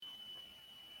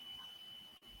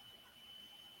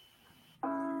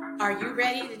Are you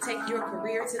ready to take your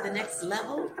career to the next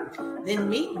level? Then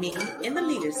meet me in the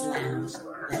Leaders Lounge.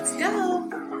 Let's go.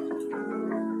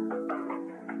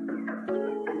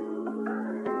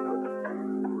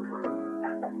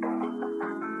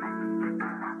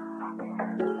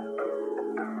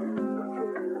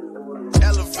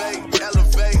 Elevate,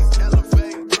 elevate,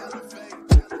 elevate, elevate.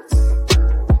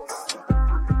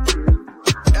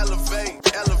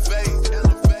 Elevate, elevate,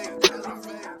 elevate,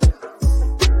 elevate.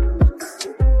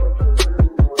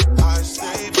 I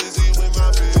stay busy with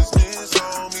my business,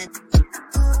 homie.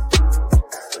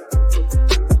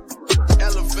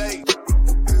 Elevate.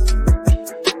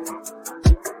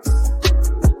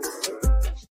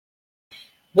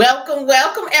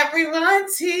 Welcome everyone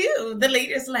to the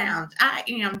Leaders Lounge. I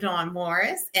am Dawn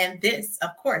Morris, and this,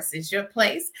 of course, is your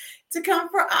place to come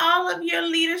for all of your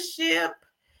leadership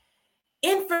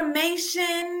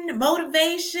information,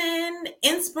 motivation,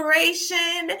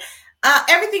 inspiration,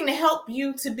 everything to help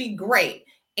you to be great.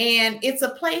 And it's a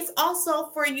place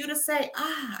also for you to say,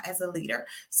 as a leader.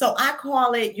 So I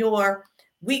call it your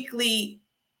weekly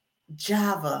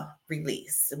Java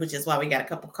release, which is why we got a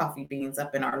couple coffee beans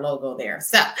up in our logo there.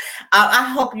 So I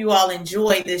hope you all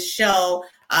enjoy this show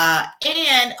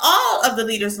and all of the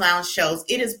Leaders Lounge shows.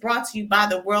 It is brought to you by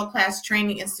the World Class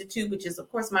Training Institute, which is, of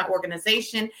course, my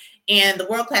organization. And the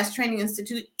World Class Training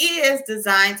Institute is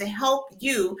designed to help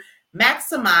you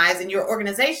maximize, in your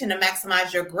organization, to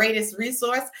maximize your greatest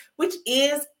resource, which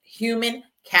is human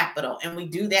capital. And we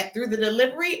do that through the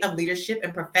delivery of leadership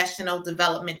and professional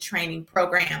development training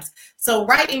programs. So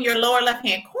right in your lower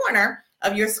left-hand corner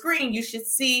of your screen, you should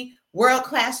see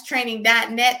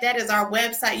worldclasstraining.net. That is our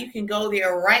website. You can go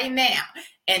there right now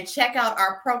and check out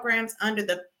our programs under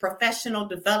the professional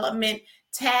development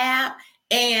tab.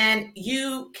 And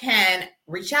you can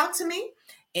reach out to me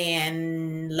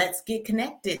and let's get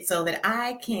connected so that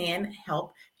I can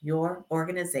help your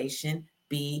organization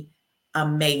be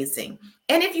amazing.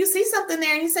 And if you see something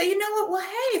there and you say, you know what, well,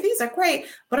 hey, these are great,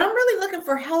 but I'm really looking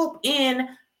for help in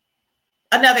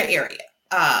another area.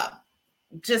 I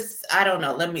don't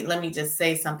know. Let me just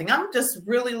say something. I'm just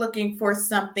really looking for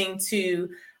something to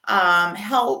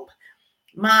help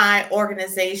my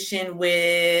organization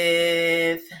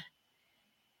with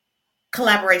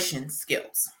collaboration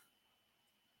skills.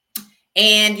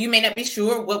 And you may not be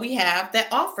sure what we have that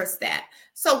offers that.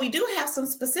 So we do have some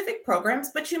specific programs,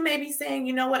 but you may be saying,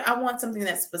 you know what, I want something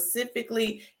that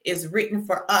specifically is written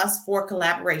for us for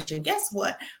collaboration. Guess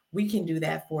what? We can do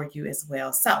that for you as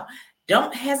well. So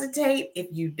don't hesitate if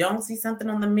you don't see something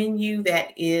on the menu that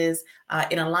is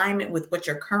in alignment with what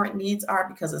your current needs are,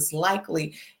 because it's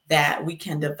likely that we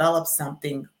can develop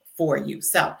something for you.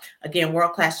 So again,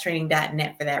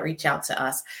 worldclasstraining.net for that. Reach out to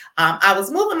us. I was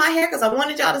moving my hair because I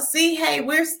wanted y'all to see, hey,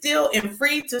 we're still in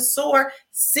Free to Soar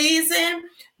season.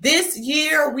 This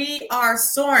year we are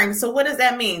soaring. So what does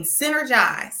that mean?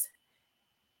 Synergize,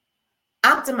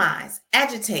 optimize,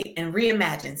 agitate, and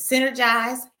reimagine.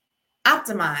 Synergize,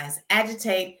 optimize,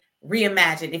 agitate,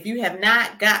 reimagine. If you have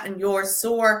not gotten your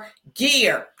SOAR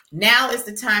gear, now is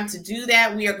the time to do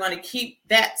that. We are going to keep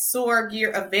that SOAR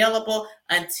gear available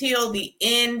until the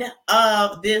end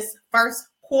of this first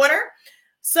quarter.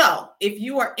 So if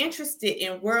you are interested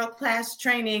in world-class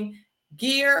training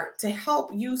gear to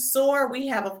help you soar, we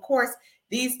have, of course,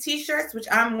 these t-shirts, which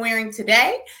I'm wearing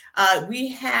today. We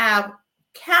have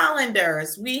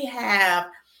calendars. We have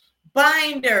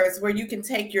binders where you can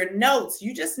take your notes.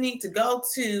 You just need to go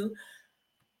to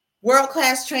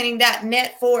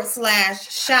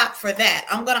worldclasstraining.net/shop for that.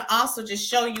 I'm going to also just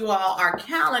show you all our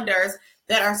calendars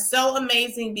that are so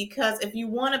amazing, because if you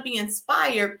want to be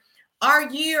inspired, our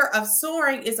year of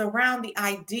soaring is around the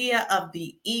idea of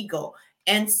the eagle.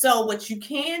 And so what you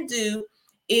can do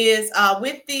is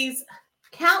with these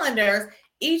calendars,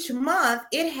 each month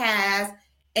it has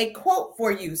a quote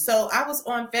for you. So I was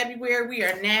on February. We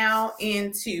are now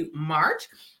into March.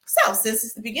 So since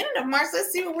it's the beginning of March,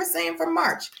 let's see what we're saying for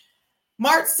March.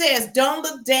 March says, don't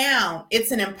look down.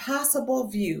 It's an impossible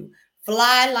view.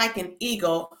 Fly like an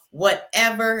eagle,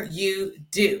 whatever you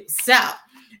do. So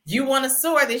you want to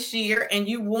soar this year, and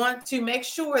you want to make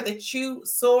sure that you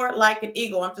soar like an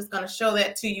eagle. I'm just going to show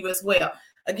that to you as well.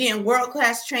 Again,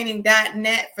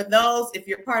 worldclasstraining.net. For those, if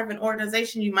you're part of an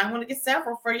organization, you might want to get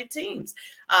several for your teams.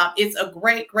 It's a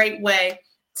great way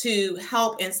to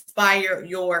help inspire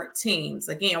your teams.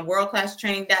 Again,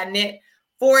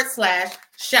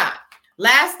 worldclasstraining.net/shop.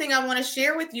 Last thing I want to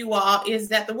share with you all is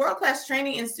that the World Class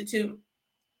Training Institute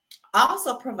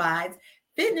also provides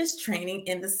fitness training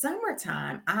in the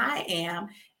summertime. I am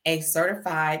a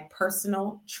certified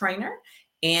personal trainer,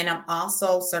 And I'm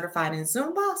also certified in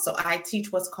Zumba. So I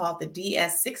teach what's called the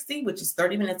DS60, which is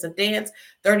 30 minutes of dance,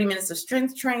 30 minutes of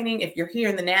strength training. If you're here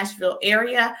in the Nashville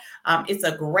area, it's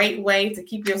a great way to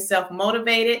keep yourself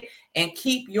motivated and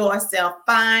keep yourself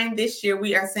fine. This year,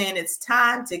 we are saying it's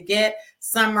time to get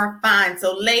summer fine.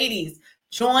 So ladies,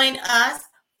 join us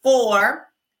for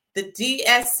the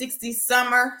DS60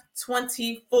 Summer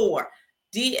 24.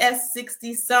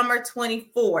 DS60 Summer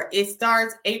 24. It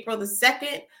starts April the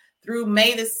 2nd through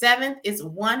May the 7th. It's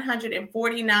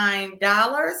 $149.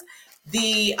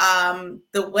 The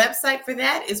website for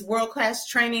that is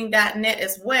worldclasstraining.net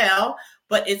as well,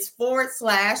 but it's /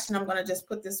 and I'm going to just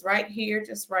put this right here,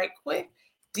 just right quick,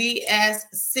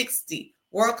 DS60,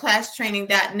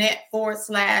 worldclasstraining.net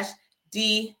 /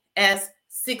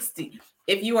 DS60.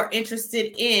 If you are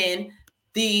interested in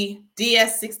the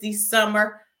DS60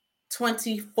 Summer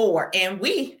 24, and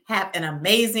we have an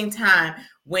amazing time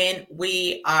when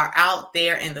we are out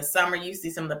there in the summer. You see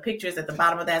some of the pictures at the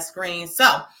bottom of that screen.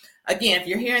 So again, if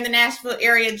you're here in the Nashville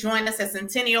area, join us at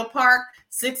Centennial Park,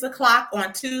 6 o'clock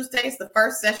on Tuesdays. The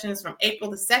first session is from April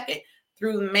the 2nd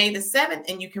through May the 7th,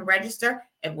 and you can register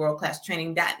at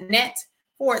worldclasstraining.net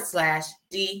 /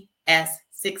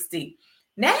 DS60.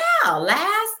 Now,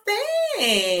 last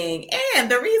thing, and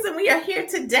the reason we are here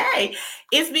today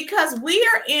is because we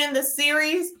are in the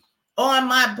series on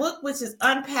my book, which is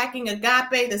Unpacking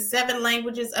Agape, the 7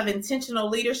 Languages of Intentional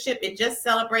Leadership. It just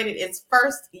celebrated its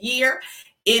first year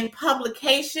in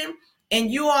publication, and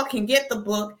you all can get the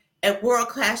book at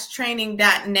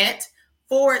worldclasstraining.net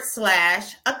 /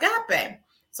 Agape.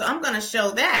 So I'm going to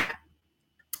show that.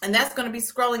 And that's going to be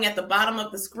scrolling at the bottom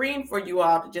of the screen for you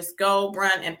all to just go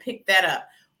run and pick that up.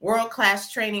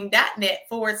 worldclasstraining.net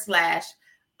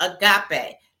 /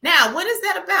 Agape. Now, what is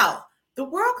that about? The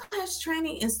World Class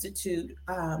Training Institute,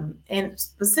 and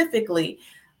specifically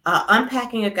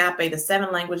Unpacking Agape, the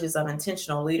 7 Languages of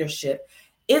Intentional Leadership,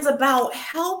 is about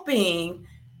helping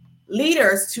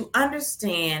leaders to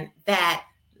understand that,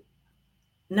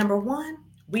 number one,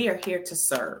 we are here to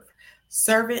serve.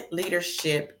 Servant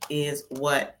leadership is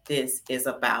what this is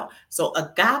about. So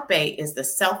agape is the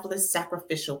selfless,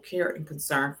 sacrificial care and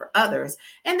concern for others.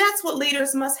 And that's what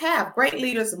leaders must have. Great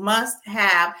leaders must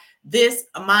have this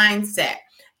mindset.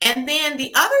 And then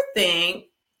the other thing,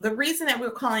 the reason that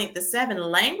we're calling it the 7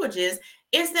 languages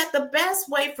is that the best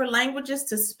way for languages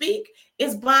to speak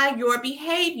is by your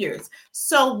behaviors.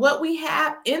 So what we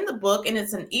have in the book, and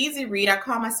it's an easy read, I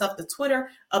call myself the Twitter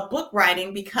of book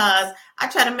writing because I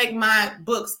try to make my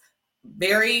books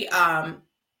very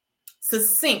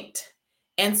succinct.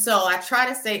 And so I try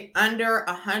to say under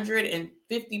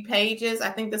 150 pages. I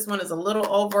think this one is a little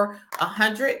over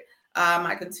 100.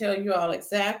 I can tell you all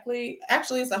exactly.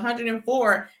 Actually, it's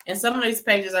 104. And some of these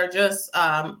pages are just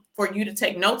for you to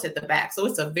take notes at the back. So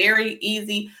it's a very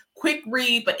easy, quick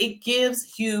read, but it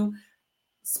gives you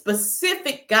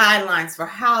specific guidelines for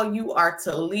how you are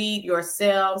to lead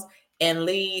yourselves and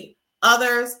lead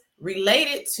others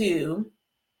related to,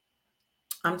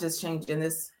 I'm just changing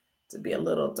this to be a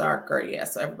little darker. Yeah,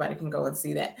 so everybody can go and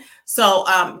see that. So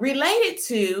related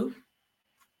to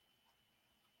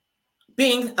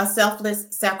being a selfless,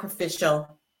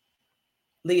 sacrificial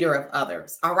leader of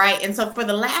others. All right. And so for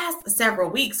the last several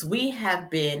weeks, we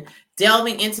have been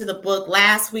delving into the book.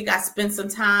 Last week, I spent some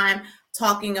time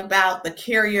talking about the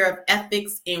carrier of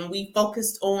ethics, and we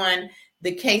focused on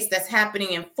the case that's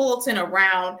happening in Fulton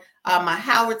around my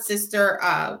Howard sister,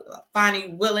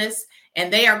 Fonnie Willis,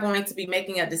 and they are going to be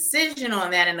making a decision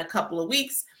on that in a couple of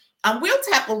weeks. We'll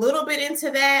tap a little bit into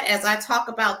that as I talk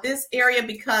about this area,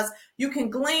 because you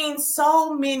can glean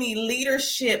so many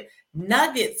leadership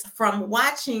nuggets from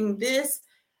watching this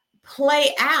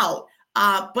play out.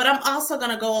 But I'm also going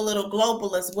to go a little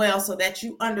global as well so that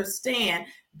you understand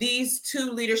these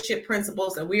 2 leadership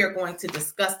principles that we are going to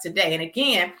discuss today. And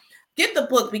again, get the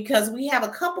book because we have a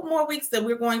couple more weeks that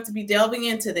we're going to be delving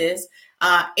into this.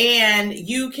 And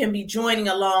you can be joining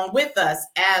along with us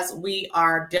as we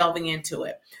are delving into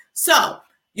it. So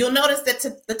you'll notice that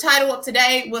the title of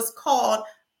today was called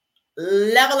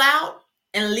Level Out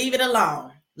and Leave It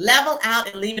Alone. Level out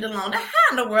and leave it alone. Now,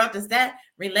 how in the world does that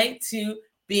relate to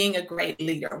being a great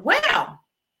leader? Well,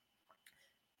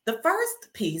 the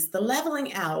first piece, the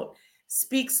leveling out,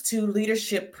 speaks to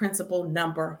leadership principle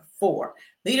number 4.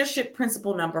 Leadership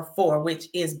principle number 4, which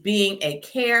is being a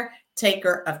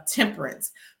caretaker of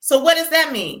temperance. So what does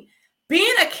that mean?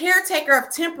 Being a caretaker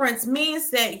of temperance means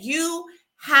that you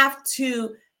have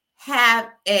to have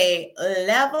a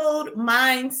leveled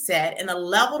mindset and a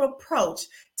leveled approach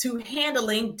to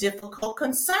handling difficult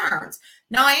concerns.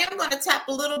 Now, I am going to tap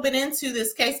a little bit into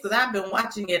this case because I've been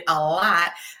watching it a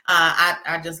lot.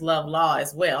 I just love law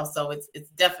as well, so it's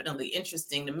definitely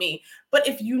interesting to me. But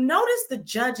if you notice the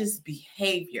judge's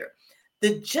behavior,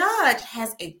 the judge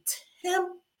has a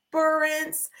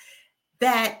temperance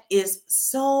that is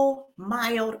so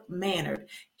mild-mannered.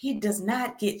 He does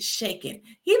not get shaken.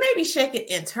 He may be shaken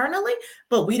internally,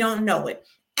 but we don't know it.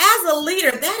 As a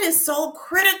leader, that is so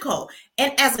critical.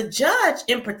 And as a judge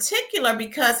in particular,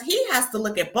 because he has to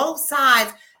look at both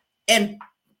sides and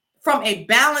from a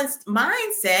balanced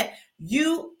mindset,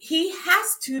 he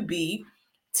has to be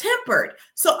tempered.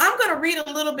 So I'm going to read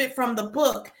a little bit from the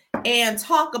book and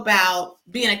talk about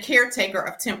being a caretaker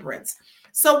of temperance.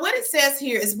 So what it says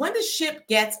here is when the ship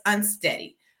gets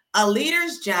unsteady, a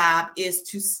leader's job is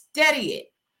to steady it.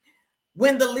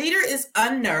 When the leader is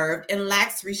unnerved and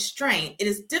lacks restraint, it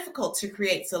is difficult to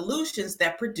create solutions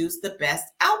that produce the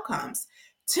best outcomes.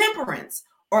 Temperance,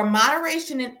 or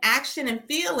moderation in action and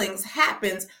feelings,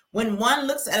 happens when one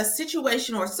looks at a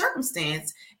situation or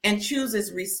circumstance and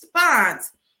chooses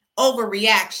response over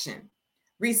reaction.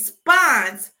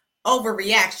 Response over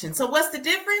reaction. So what's the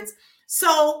difference?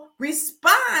 So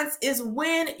response is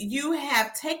when you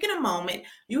have taken a moment,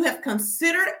 you have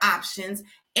considered options,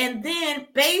 and then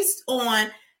based on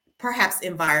perhaps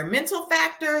environmental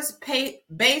factors,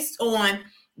 based on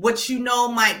what you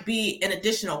know might be an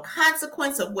additional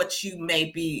consequence of what you may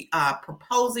be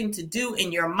proposing to do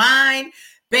in your mind,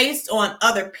 based on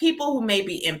other people who may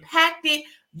be impacted,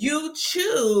 you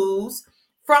choose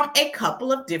from a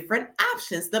couple of different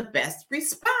options the best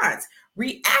response.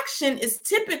 Reaction is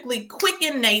typically quick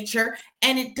in nature,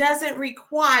 and it doesn't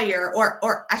require,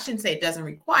 or I shouldn't say it doesn't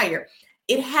require,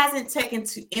 it hasn't taken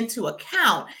into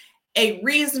account a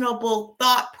reasonable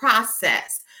thought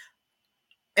process.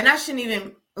 And I shouldn't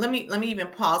even, let me even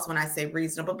pause when I say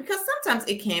reasonable, because sometimes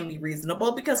it can be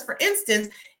reasonable. Because for instance,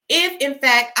 if in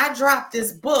fact I drop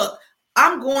this book,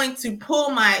 I'm going to pull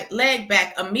my leg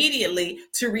back immediately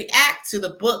to react to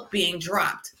the book being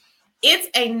dropped. It's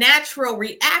a natural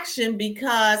reaction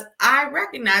because I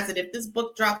recognize that if this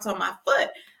book drops on my foot,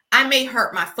 I may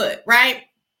hurt my foot, right?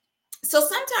 So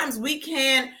sometimes we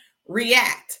can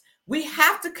react. We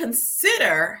have to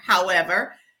consider,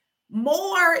 however,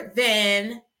 more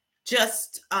than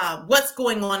just what's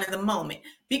going on in the moment,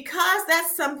 because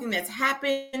that's something that's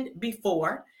happened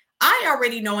before. I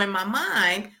already know in my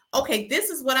mind, okay,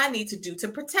 this is what I need to do to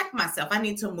protect myself. I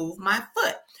need to move my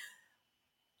foot.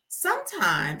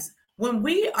 Sometimes when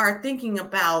we are thinking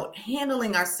about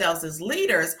handling ourselves as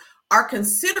leaders, our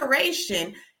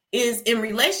consideration is in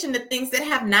relation to things that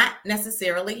have not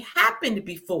necessarily happened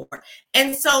before.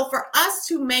 And so for us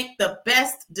to make the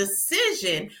best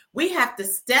decision, we have to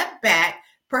step back,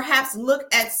 perhaps look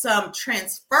at some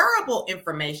transferable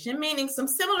information, meaning some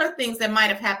similar things that might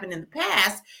have happened in the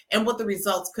past and what the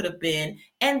results could have been,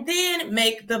 and then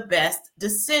make the best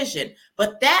decision.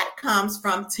 But that comes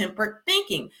from tempered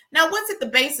thinking. Now, what's at the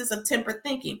basis of tempered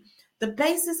thinking? The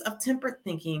basis of tempered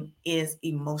thinking is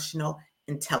emotional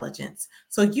intelligence.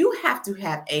 So you have to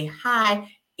have a high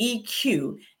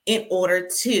EQ in order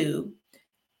to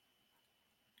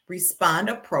respond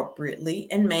appropriately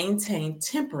and maintain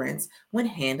temperance when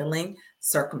handling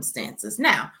circumstances.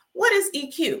 Now, what is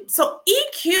EQ? So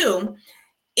EQ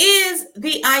is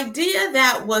the idea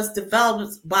that was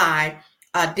developed by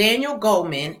Daniel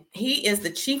Goleman. He is the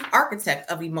chief architect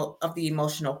of the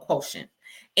emotional quotient.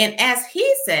 And as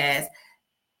he says,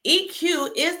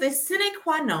 EQ is the sine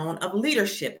qua non of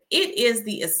leadership. It is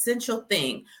the essential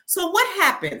thing. So what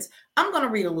happens? I'm going to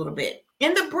read a little bit.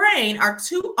 In the brain are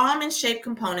two almond-shaped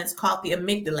components called the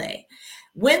amygdalae.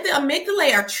 When the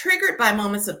amygdalae are triggered by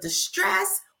moments of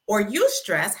distress or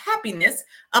eustress, happiness,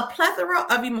 a plethora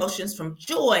of emotions from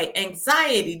joy,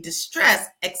 anxiety, distress,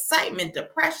 excitement,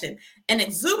 depression, and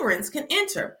exuberance can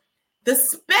enter. The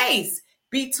space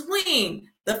between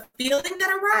the feeling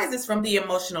that arises from the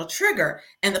emotional trigger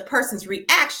and the person's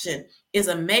reaction is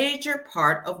a major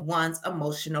part of one's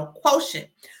emotional quotient.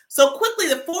 So quickly,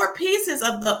 the four pieces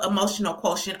of the emotional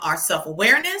quotient are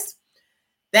self-awareness.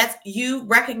 That's you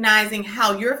recognizing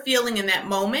how you're feeling in that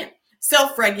moment.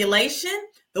 Self-regulation,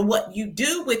 what you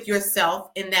do with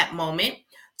yourself in that moment.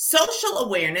 Social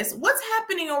awareness, what's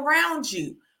happening around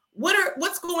you?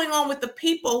 What's going on with the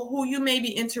people who you may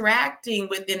be interacting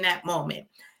with in that moment?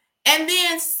 And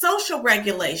then social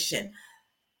regulation,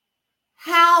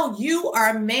 how you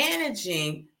are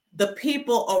managing the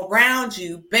people around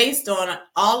you based on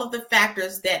all of the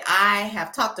factors that I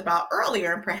have talked about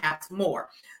earlier and perhaps more.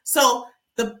 So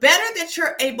the better that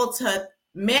you're able to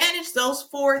manage those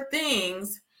four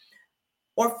things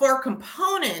or four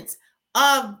components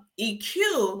of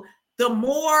EQ, the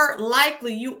more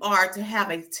likely you are to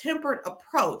have a tempered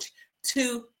approach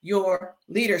to your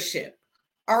leadership.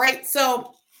 All right,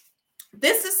 so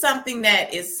this is something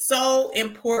that is so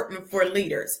important for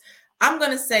leaders. I'm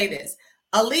going to say this.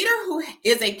 A leader who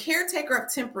is a caretaker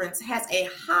of temperance has a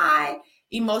high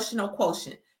emotional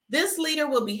quotient. This leader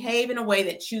will behave in a way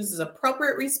that chooses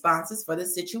appropriate responses for the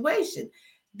situation.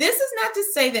 This is not to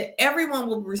say that everyone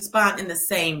will respond in the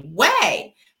same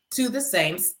way to the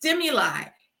same stimuli.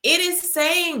 It is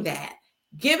saying that,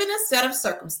 given a set of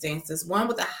circumstances, one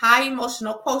with a high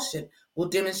emotional quotient will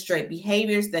demonstrate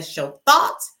behaviors that show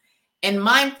thought and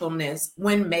mindfulness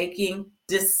when making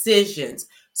decisions.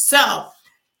 So,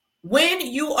 when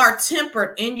you are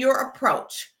tempered in your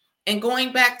approach, and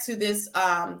going back to this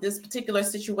particular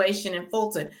situation in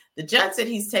Fulton, the judge said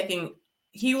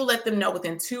he will let them know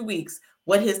within 2 weeks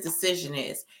what his decision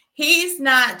is. He's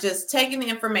not just taking the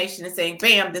information and saying,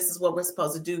 bam, this is what we're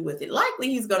supposed to do with it. Likely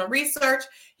he's going to research.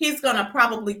 He's going to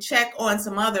probably check on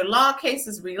some other law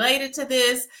cases related to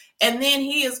this. And then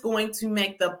he is going to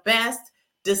make the best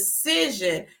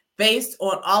decision based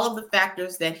on all of the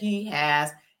factors that he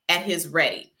has at his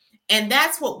ready. And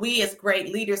that's what we as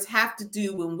great leaders have to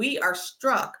do when we are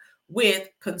struck with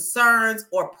concerns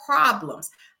or problems.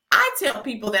 I tell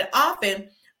people that often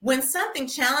when something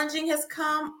challenging has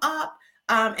come up,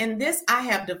 and this I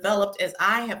have developed as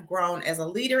I have grown as a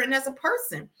leader and as a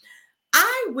person,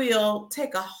 I will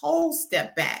take a whole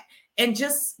step back and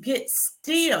just get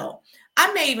still.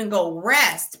 I may even go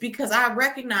rest, because I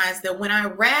recognize that when I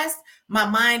rest, my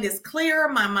mind is clearer,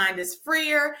 my mind is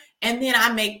freer, and then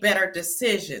I make better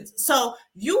decisions. So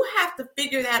you have to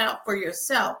figure that out for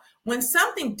yourself. When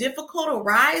something difficult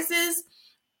arises,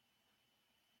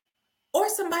 or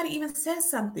somebody even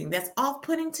says something that's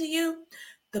off-putting to you,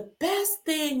 the best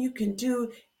thing you can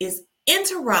do is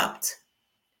interrupt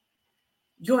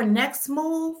your next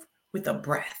move with a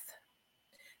breath.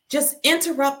 Just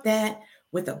interrupt that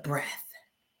with a breath.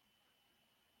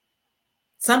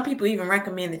 Some people even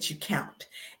recommend that you count.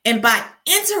 And by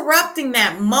interrupting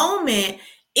that moment,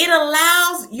 it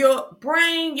allows your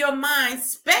brain, your mind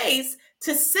space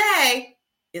to say,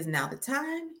 is now the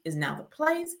time? Is now the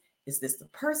place? Is this the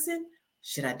person?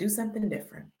 Should I do something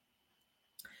different?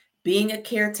 Being a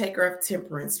caretaker of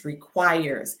temperance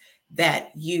requires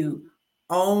that you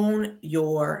own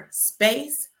your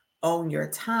space, own your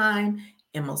time,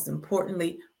 and most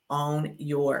importantly, own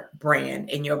your brand.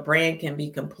 And your brand can be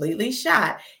completely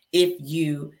shot if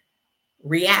you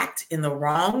react in the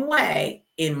wrong way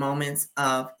in moments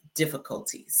of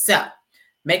difficulty. So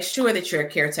make sure that you're a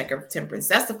caretaker of temperance.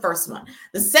 That's the first one.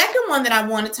 The second one that I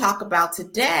want to talk about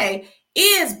today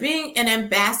is being an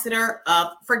ambassador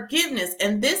of forgiveness.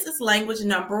 And this is language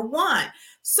number 1.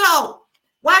 So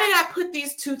why did I put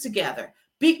these two together?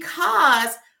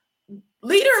 Because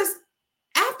leaders,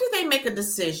 after they make a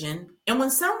decision, and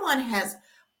when someone has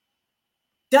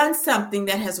done something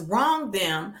that has wronged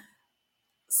them,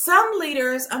 some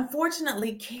leaders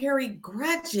unfortunately carry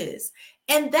grudges,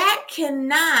 and that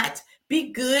cannot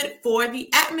be good for the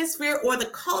atmosphere or the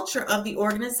culture of the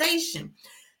organization.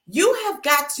 You have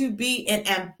got to be an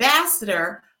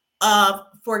ambassador of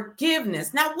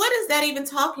forgiveness. Now, what is that even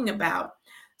talking about?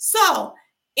 So,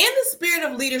 in the spirit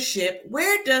of leadership,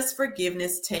 where does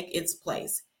forgiveness take its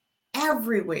place?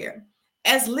 Everywhere.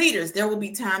 As leaders, there will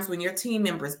be times when your team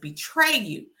members betray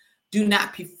you, do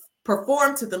not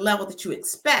perform to the level that you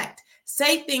expect,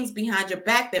 say things behind your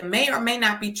back that may or may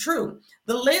not be true.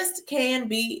 The list can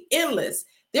be endless.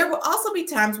 There will also be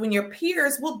times when your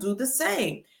peers will do the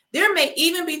same. There may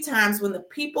even be times when the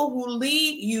people who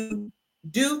lead you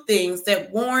do things that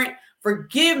warrant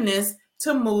forgiveness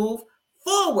to move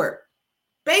forward.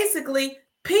 Basically,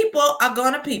 people are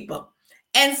going to people.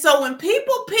 And so when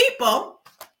people,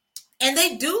 and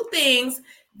they do things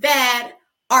that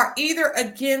are either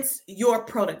against your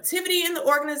productivity in the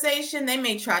organization, they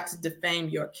may try to defame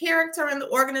your character in the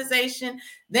organization,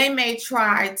 they may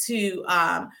try to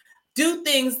do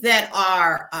things that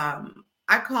are,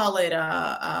 I call it,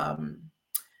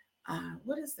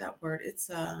 what is that word?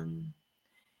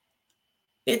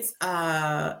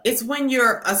 It's when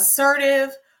you're assertive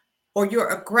or you're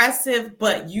aggressive,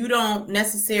 but you don't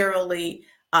necessarily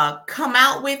come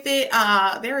out with it.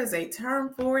 There is a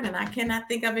term for it, and I cannot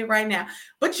think of it right now.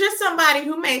 But you're somebody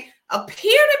who may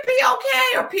appear to be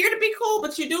okay or appear to be cool,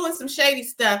 but you're doing some shady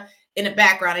stuff in the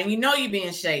background, and you know you're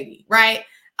being shady, right?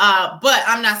 But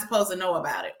I'm not supposed to know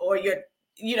about it, or your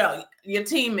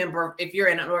team member, if you're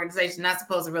in an organization, not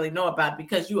supposed to really know about it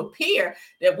because you appear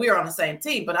that we're on the same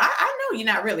team, but I know you're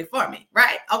not really for me,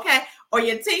 right? Okay. or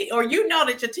your team, or you know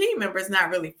that your team member is not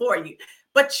really for you.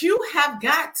 But you have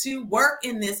got to work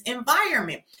in this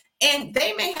environment, and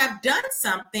they may have done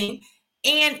something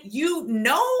and you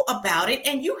know about it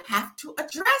and you have to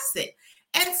address it.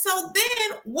 And so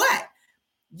then what?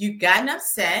 You've gotten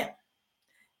upset.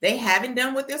 They haven't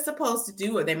done what they're supposed to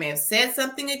do, or they may have said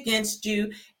something against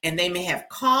you, and they may have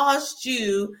caused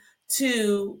you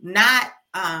to not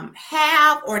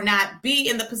have or not be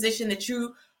in the position that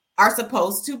you are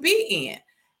supposed to be in.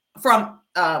 From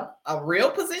a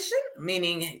real position,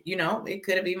 meaning, it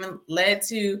could have even led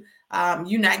to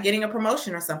you not getting a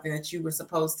promotion or something that you were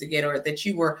supposed to get, or that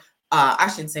you were, I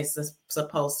shouldn't say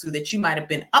supposed to, that you might have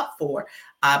been up for,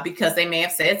 because they may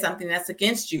have said something that's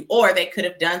against you, or they could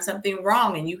have done something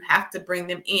wrong, and you have to bring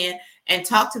them in and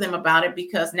talk to them about it,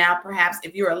 because now perhaps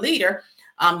if you're a leader,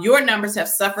 your numbers have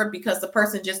suffered because the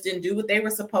person just didn't do what they were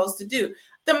supposed to do.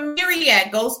 The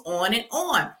myriad goes on and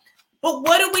on. But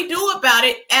what do we do about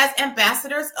it as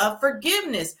ambassadors of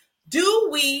forgiveness? Do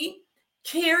we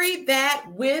carry that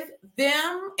with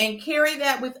them and carry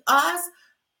that with us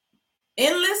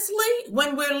endlessly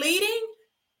when we're leading?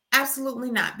 Absolutely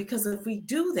not. Because if we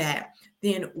do that,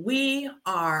 then we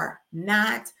are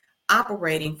not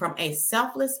operating from a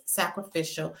selfless,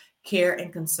 sacrificial, care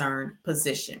and concern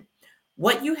position.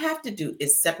 What you have to do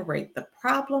is separate the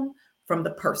problem from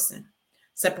the person.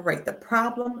 Separate the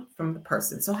problem from the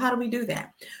person. So how do we do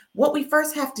that? What we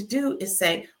first have to do is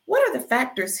say, what are the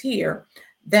factors here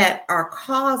that are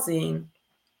causing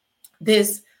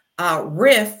this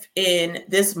rift in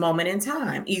this moment in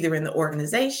time, either in the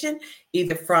organization,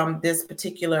 either from this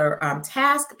particular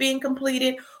task being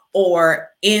completed, or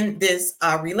in this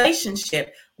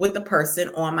relationship with the person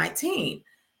on my team?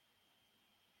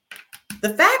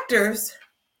 The factors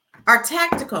are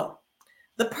tactical.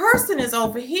 The person is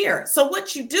over here. So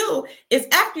what you do is,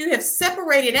 after you have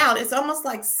separated out, it's almost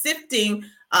like sifting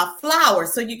flour.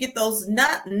 So you get those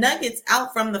nuggets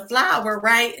out from the flour,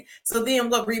 right? So then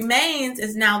what remains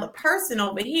is now the person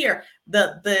over here,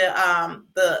 the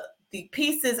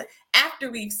pieces after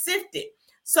we've sifted.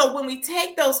 So when we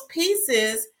take those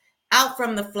pieces out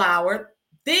from the flour,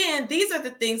 then these are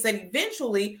the things that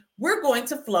eventually we're going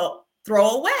to throw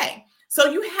away. So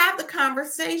you have the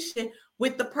conversation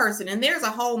with the person. And there's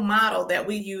a whole model that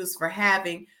we use for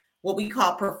having what we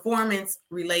call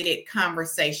performance-related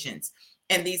conversations.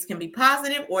 And these can be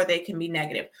positive or they can be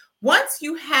negative. Once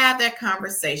you have that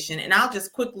conversation, and I'll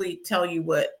just quickly tell you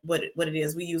what it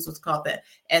is. We use what's called the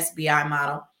SBI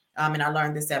model. And I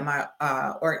learned this at my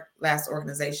last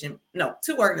organization. No,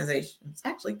 2 organizations,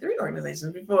 actually 3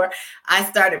 organizations before I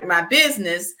started my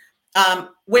business,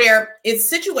 where it's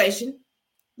situation.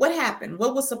 What happened?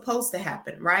 What was supposed to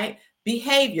happen, right?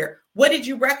 Behavior. What did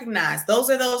you recognize?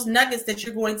 Those are those nuggets that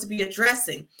you're going to be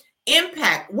addressing.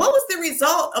 Impact. What was the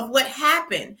result of what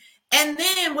happened? And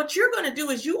then what you're going to do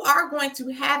is you are going to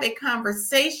have a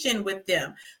conversation with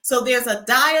them. So there's a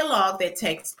dialogue that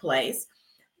takes place.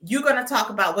 You're going to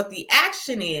talk about what the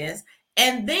action is,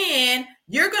 and then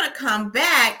you're going to come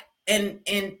back and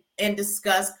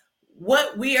discuss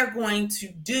what we are going to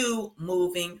do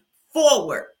moving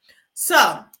forward.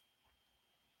 So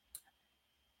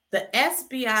the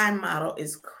SBI model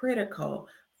is critical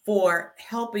for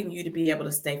helping you to be able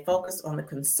to stay focused on the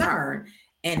concern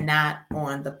and not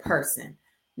on the person.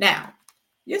 Now,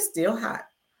 you're still hot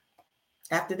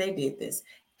after they did this.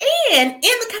 And in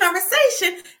the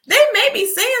conversation, they may be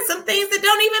saying some things that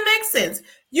don't even make sense.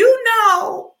 They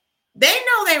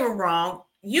know they were wrong.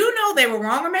 They were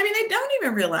wrong, or maybe they don't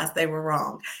even realize they were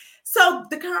wrong. So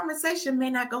the conversation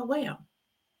may not go well.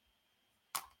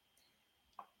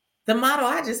 The model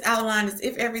I just outlined is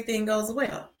if everything goes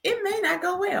well. It may not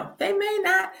go well. They may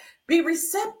not be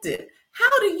receptive.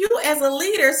 How do you as a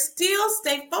leader still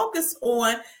stay focused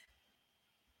on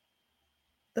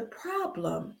the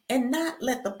problem and not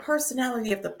let the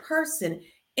personality of the person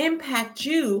impact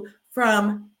you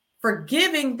from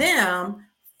forgiving them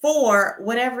for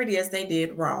whatever it is they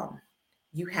did wrong?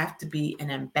 You have to be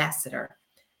an ambassador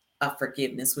of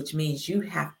forgiveness, which means you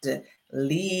have to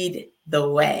lead the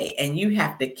way and you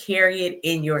have to carry it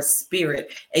in your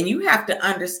spirit. And you have to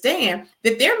understand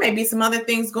that there may be some other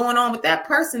things going on with that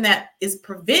person that is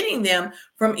preventing them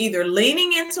from either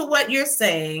leaning into what you're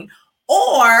saying,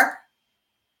 or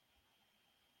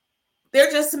they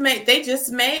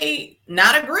just may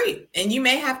not agree, and you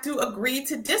may have to agree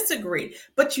to disagree,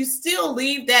 but you still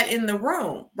leave that in the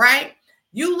room, right?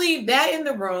 You leave that in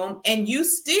the room, and you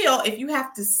still, if you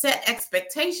have to set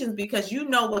expectations because you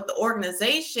know what the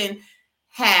organization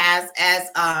has as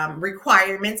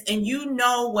requirements, and you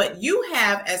know what you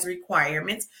have as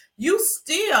requirements, you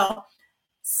still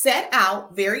set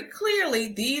out very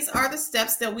clearly, these are the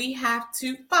steps that we have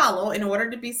to follow in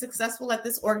order to be successful at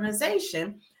this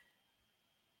organization.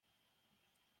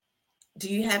 Do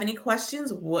you have any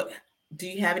questions? Do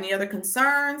you have any other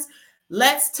concerns?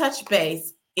 Let's touch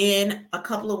base in a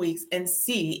couple of weeks and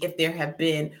see if there have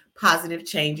been positive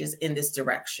changes in this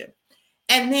direction.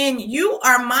 And then you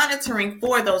are monitoring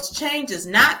for those changes,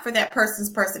 not for that person's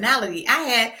personality. I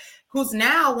had, who's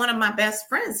now one of my best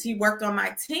friends, he worked on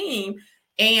my team,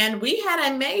 and we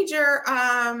had a major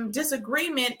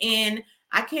disagreement in,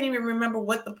 I can't even remember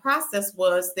what the process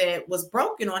was that was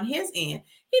broken on his end.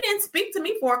 He didn't speak to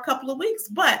me for a couple of weeks,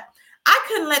 but I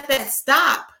couldn't let that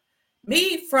stop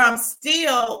me from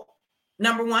still,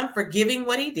 number one, forgiving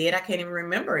what he did. I can't even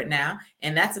remember it now.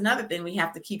 And that's another thing. We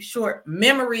have to keep short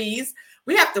memories.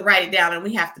 We have to write it down, and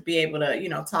we have to be able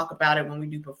to, talk about it when we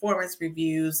do performance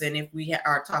reviews and if we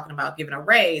are talking about giving a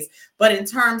raise. But in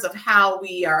terms of how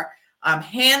we are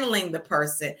handling the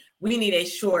person, we need a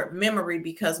short memory,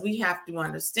 because we have to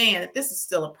understand that this is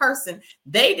still a person.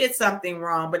 They did something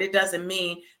wrong, but it doesn't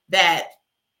mean that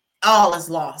all is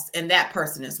lost and that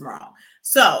person is wrong.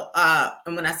 So,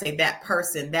 and when I say that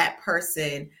person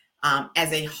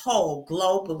as a whole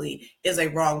globally is a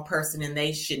wrong person, and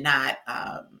they should not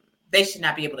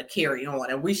be able to carry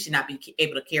on, and we should not be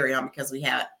able to carry on because we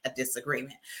had a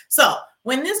disagreement. So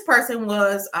when this person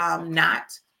was not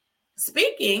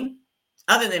speaking,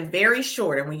 other than very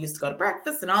short, and we used to go to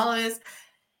breakfast and all of this,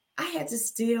 I had to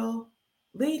still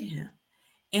lead him.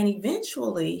 And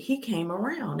eventually he came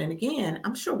around. And again,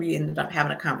 I'm sure we ended up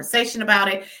having a conversation about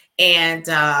it, and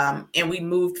we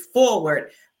moved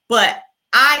forward. But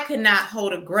I could not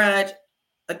hold a grudge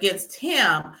against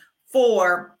him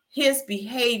for his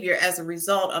behavior as a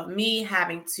result of me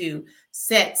having to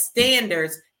set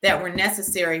standards that were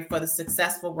necessary for the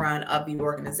successful run of the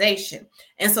organization.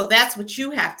 And so that's what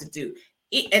you have to do.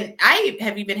 And I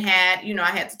have even had,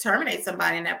 I had to terminate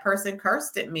somebody, and that person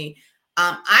cursed at me.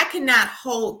 I cannot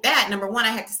hold that. Number one,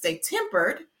 I had to stay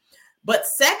tempered. But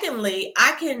secondly,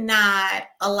 I cannot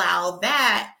allow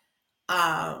that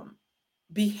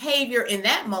behavior in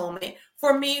that moment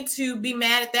for me to be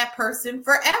mad at that person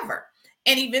forever.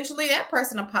 And eventually that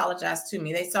person apologized to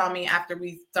me. They saw me after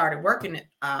we started working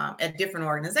at different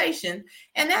organizations,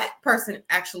 and that person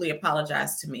actually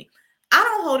apologized to me. I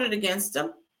don't hold it against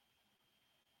them,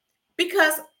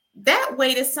 because that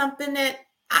weight is something that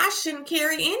I shouldn't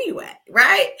carry anyway,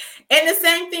 right? And the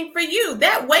same thing for you.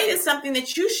 That weight is something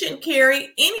that you shouldn't carry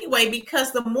anyway,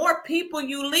 because the more people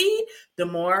you lead, the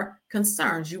more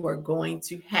concerns you are going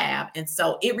to have. And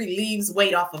so it relieves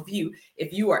weight off of you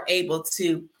if you are able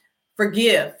to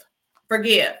forgive.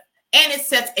 And it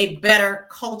sets a better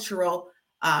cultural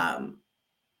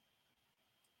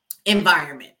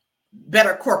environment,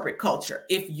 better corporate culture,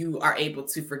 if you are able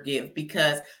to forgive,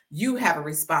 because you have a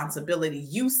responsibility.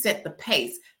 You set the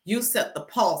pace, you set the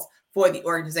pulse for the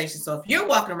organization. So if you're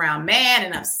walking around mad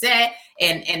and upset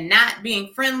and not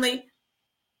being friendly,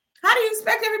 how do you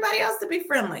expect everybody else to be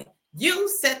friendly? You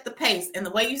set the pace, and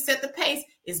the way you set the pace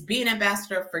is be an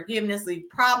ambassador of forgiveness, leave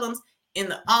problems in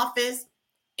the office,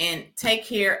 and take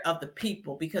care of the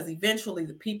people, because eventually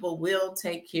the people will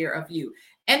take care of you.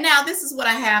 And now this is what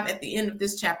I have at the end of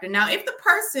this chapter. Now, if the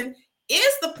person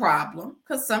is the problem,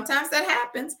 because sometimes that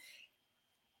happens,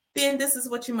 then this is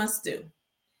what you must do.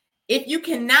 If you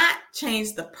cannot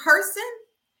change the person,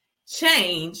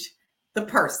 change the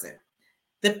person.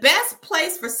 The best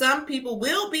place for some people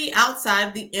will be outside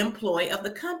of the employ of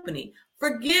the company.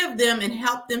 Forgive them and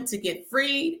help them to get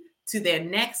freed to their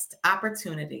next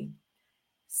opportunity.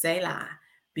 Selah.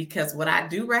 Because what I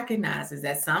do recognize is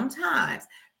that sometimes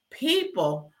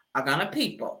people are going to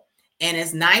people. And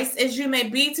as nice as you may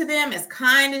be to them, as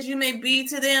kind as you may be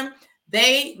to them,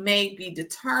 they may be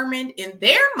determined in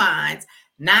their minds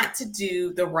not to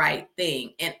do the right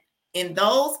thing. And in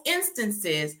those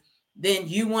instances, then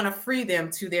you want to free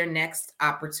them to their next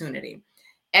opportunity.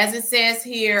 As it says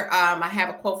here, I have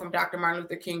a quote from Dr. Martin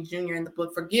Luther King Jr. in the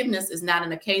book, "Forgiveness is not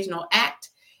an occasional act.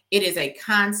 It is a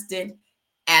constant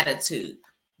attitude,"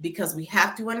 because we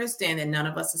have to understand that none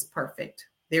of us is perfect.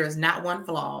 There is not one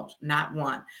flawed, not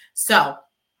one. So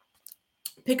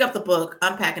pick up the book,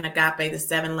 Unpacking Agape, the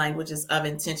 7 Languages of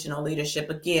Intentional Leadership.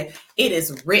 Again, it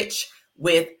is rich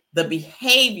with the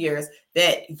behaviors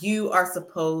that you are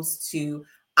supposed to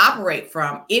operate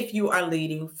from if you are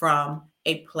leading from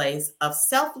a place of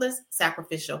selfless,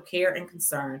 sacrificial care and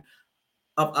concern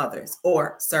of others,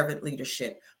 or servant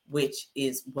leadership, which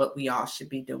is what we all should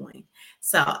be doing.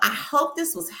 So I hope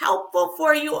this was helpful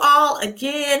for you all.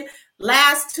 Again,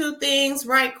 last 2 things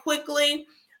right quickly.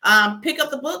 Pick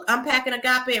up the book, Unpacking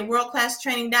Agape, at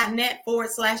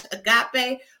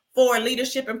worldclasstraining.net/agape for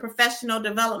leadership and professional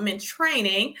development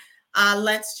training.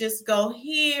 Let's just go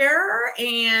here,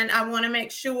 and I want to make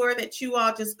sure that you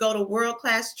all just go to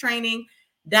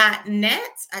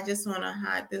worldclasstraining.net. I just want to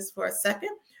hide this for a second.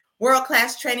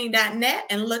 worldclasstraining.net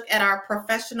and look at our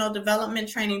professional development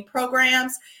training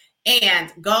programs,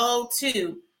 and go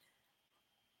to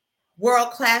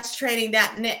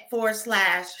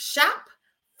worldclasstraining.net/shop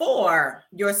for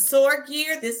your SOAR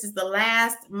gear. This is the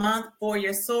last month for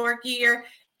your SOAR gear.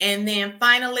 And then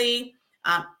finally,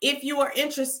 if you are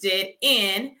interested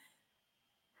in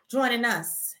joining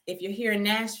us, if you're here in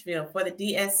Nashville for the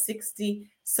DS60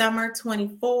 Summer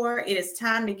 24, it is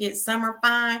time to get summer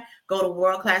fine. Go to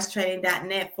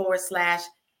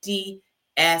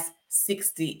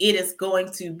worldclasstraining.net/DS60. It is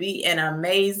going to be an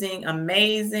amazing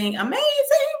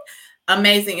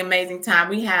time.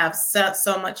 We have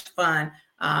so much fun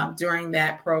during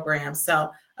that program.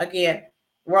 So again,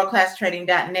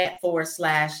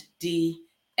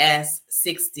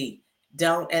 worldclasstraining.net/DS60.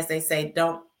 Don't, as they say,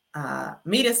 don't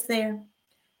meet us there,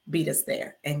 beat us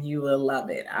there, and you will love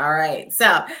it. All right.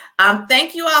 So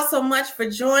thank you all so much for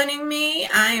joining me.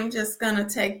 I am just going to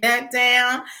take that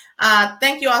down.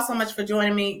 Thank you all so much for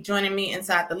joining me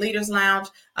inside the Leaders Lounge.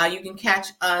 You can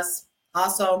catch us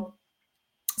also.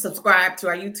 Subscribe to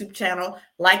our YouTube channel,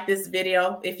 like this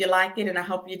video if you like it, and I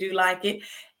hope you do like it.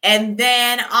 And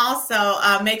then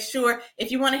also make sure,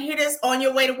 if you want to hear this on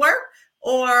your way to work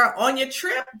or on your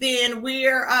trip, then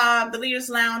we're the Leaders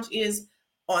Lounge is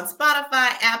on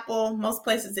Spotify, Apple, most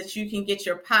places that you can get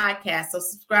your podcast. So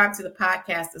subscribe to the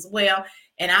podcast as well.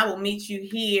 And I will meet you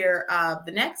here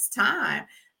the next time,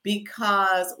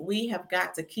 because we have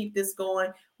got to keep this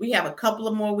going. We have a couple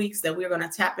of more weeks that we're going to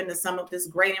tap into some of this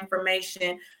great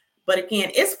information. But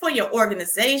again, it's for your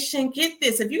organization. Get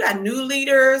this. If you got new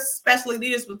leaders, especially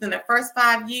leaders within the first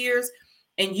 5 years,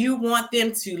 and you want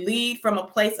them to lead from a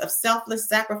place of selfless,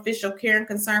 sacrificial care and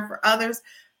concern for others,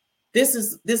 this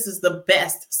is the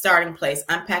best starting place.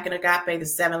 Unpacking Agape, the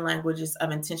 7 languages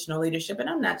of intentional leadership. And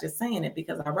I'm not just saying it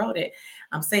because I wrote it.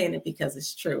 I'm saying it because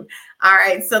it's true. All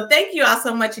right. So thank you all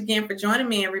so much again for joining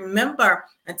me. And remember,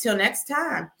 until next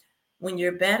time, when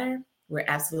you're better, we're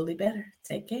absolutely better.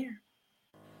 Take care.